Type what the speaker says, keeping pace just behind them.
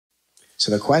So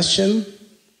the question,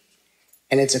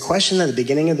 and it's a question at the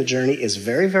beginning of the journey, is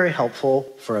very, very helpful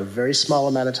for a very small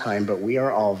amount of time, but we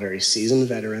are all very seasoned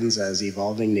veterans as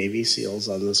evolving Navy SEALs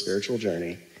on the spiritual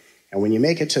journey. And when you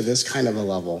make it to this kind of a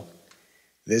level,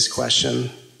 this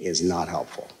question is not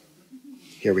helpful.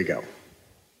 Here we go.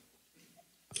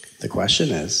 The question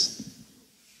is,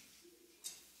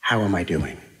 how am I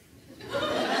doing?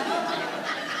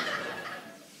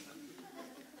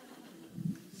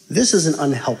 This is an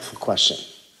unhelpful question.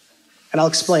 And I'll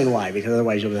explain why, because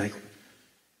otherwise you'll be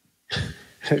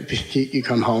like, you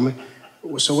come home,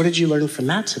 so what did you learn from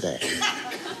that today?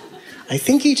 I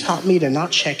think he taught me to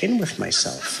not check in with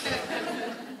myself.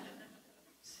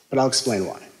 But I'll explain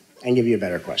why and give you a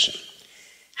better question.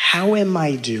 How am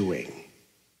I doing?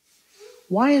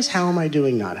 Why is how am I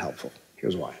doing not helpful?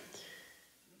 Here's why.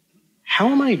 How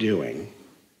am I doing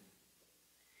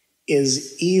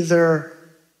is either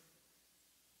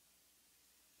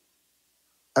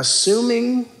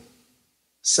assuming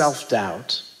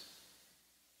self-doubt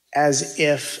as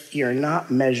if you're not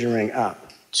measuring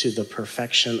up to the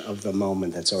perfection of the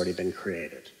moment that's already been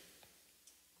created.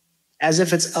 As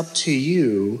if it's up to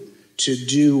you to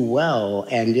do well,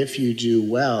 and if you do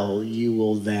well, you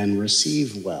will then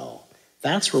receive well.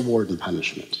 That's reward and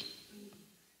punishment.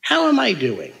 How am I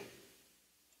doing?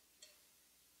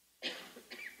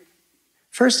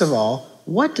 First of all,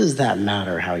 what does that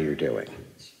matter how you're doing?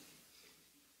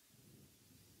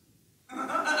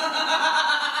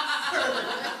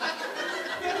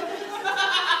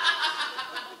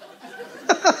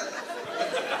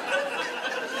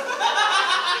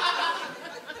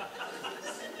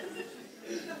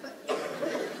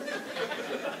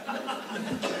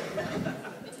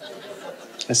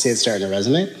 I see it's starting to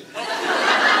resonate.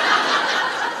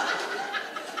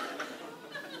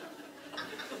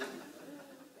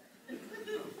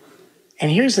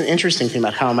 And here's an interesting thing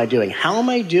about how am I doing. How am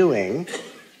I doing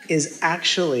is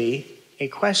actually a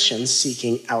question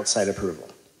seeking outside approval.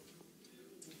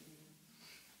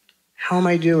 How am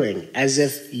I doing? As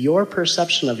if your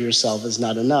perception of yourself is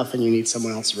not enough and you need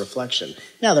someone else's reflection.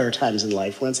 Now, there are times in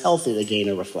life when it's healthy to gain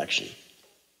a reflection.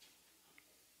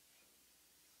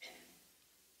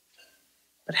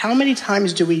 But how many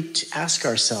times do we ask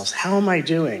ourselves, how am I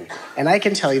doing? And I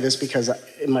can tell you this because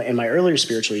in my earlier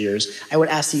spiritual years, I would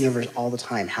ask the universe all the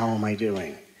time, how am I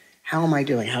doing? How am I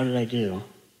doing? How did I do?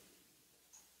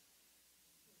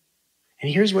 And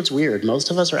here's what's weird.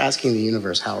 Most of us are asking the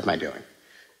universe, how am I doing?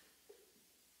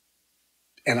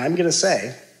 And I'm going to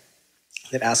say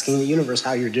that asking the universe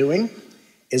how you're doing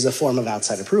is a form of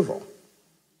outside approval.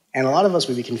 And a lot of us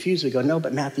would be confused. We go, no,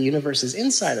 but Matt, the universe is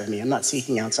inside of me. I'm not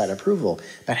seeking outside approval.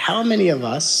 But how many of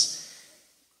us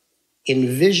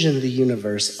envision the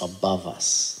universe above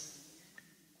us?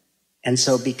 And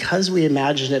so because we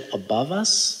imagine it above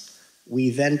us, we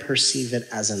then perceive it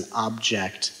as an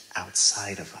object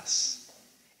outside of us.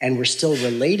 And we're still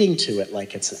relating to it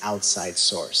like it's an outside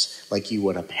source, like you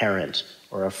would a parent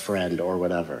or a friend or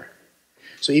whatever.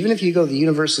 So even if you go, the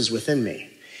universe is within me,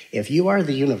 if you are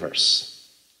the universe,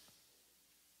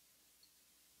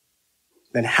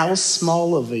 then how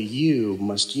small of a you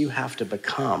must you have to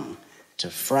become to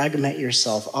fragment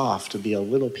yourself off to be a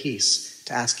little piece,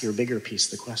 to ask your bigger piece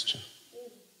the question?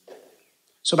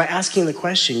 So by asking the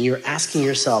question, you're asking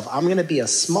yourself, I'm going to be a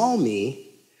small me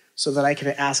so that I can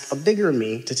ask a bigger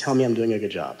me to tell me I'm doing a good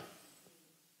job.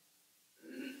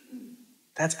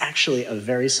 That's actually a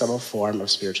very subtle form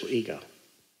of spiritual ego.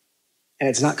 And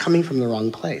it's not coming from the wrong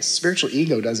place. Spiritual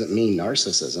ego doesn't mean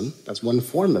narcissism. That's one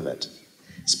form of it.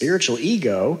 Spiritual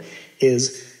ego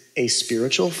is a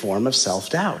spiritual form of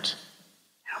self-doubt.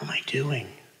 How am I doing?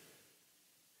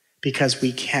 Because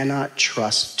we cannot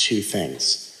trust two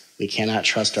things. We cannot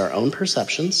trust our own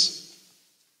perceptions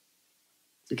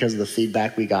because of the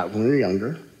feedback we got when we were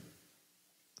younger.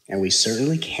 And we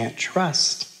certainly can't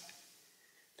trust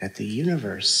that the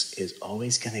universe is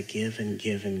always going to give and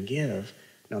give and give,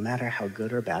 no matter how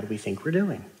good or bad we think we're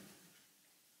doing.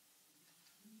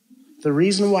 The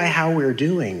reason why how we're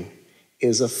doing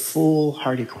is a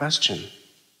foolhardy question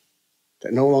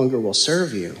that no longer will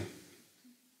serve you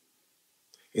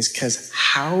is because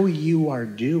how you are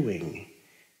doing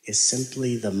is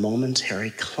simply the momentary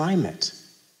climate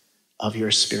of your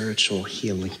spiritual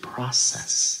healing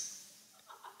process.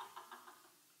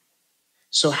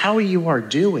 So how you are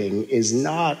doing is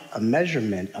not a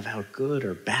measurement of how good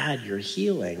or bad you're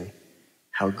healing.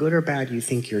 How good or bad you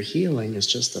think you're healing is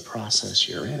just the process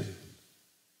you're in.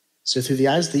 So through the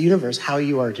eyes of the universe, how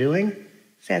you are doing,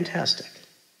 fantastic.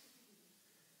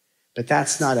 But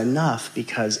that's not enough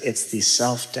because it's the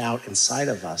self-doubt inside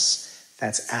of us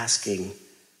that's asking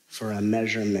for a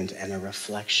measurement and a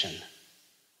reflection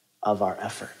of our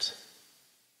effort.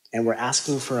 And we're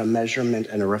asking for a measurement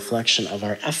and a reflection of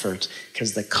our effort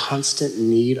because the constant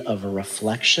need of a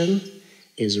reflection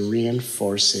is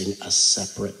reinforcing a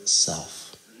separate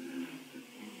self.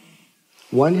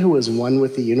 One who is one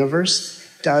with the universe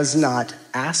does not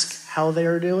ask how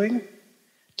they're doing,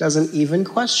 doesn't even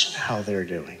question how they're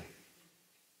doing.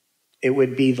 It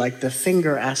would be like the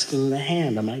finger asking the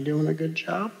hand, am I doing a good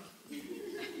job?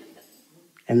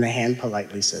 And the hand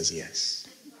politely says yes.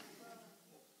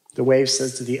 The wave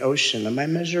says to the ocean, am I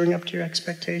measuring up to your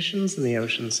expectations? And the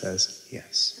ocean says,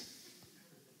 yes.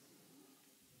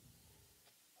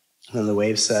 And then the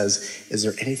wave says, is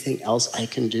there anything else I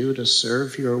can do to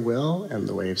serve your will? And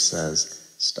the wave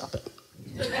says, stop it.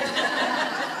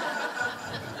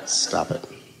 Stop it.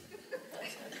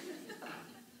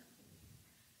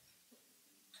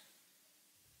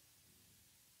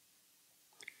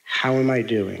 How am I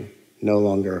doing? No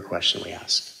longer a question we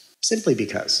ask. Simply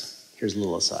because, here's a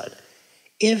little aside,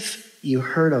 if you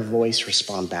heard a voice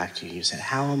respond back to you, you said,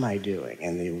 how am I doing?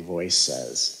 And the voice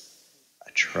says,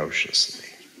 atrociously.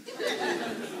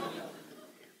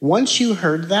 Once you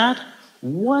heard that,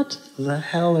 what the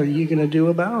hell are you going to do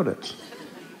about it?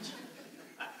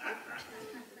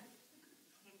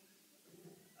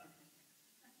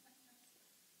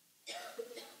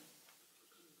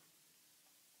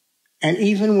 And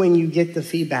even when you get the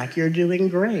feedback, you're doing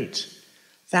great.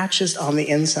 That just on the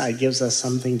inside gives us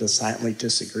something to silently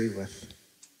disagree with.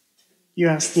 You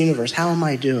ask the universe, how am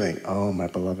I doing? Oh, my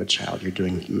beloved child, you're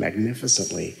doing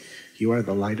magnificently. You are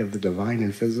the light of the divine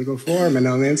in physical form. And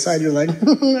on the inside, you're like, I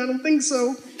don't think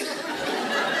so.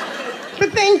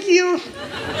 But thank you.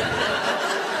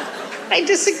 I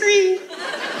disagree.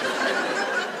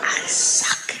 I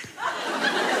suck.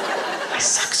 I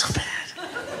suck so bad.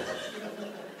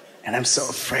 And I'm so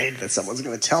afraid that someone's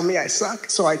going to tell me I suck.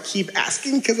 So I keep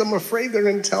asking because I'm afraid they're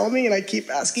going to tell me, and I keep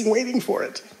asking, waiting for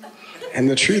it. And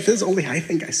the truth is, only I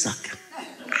think I suck.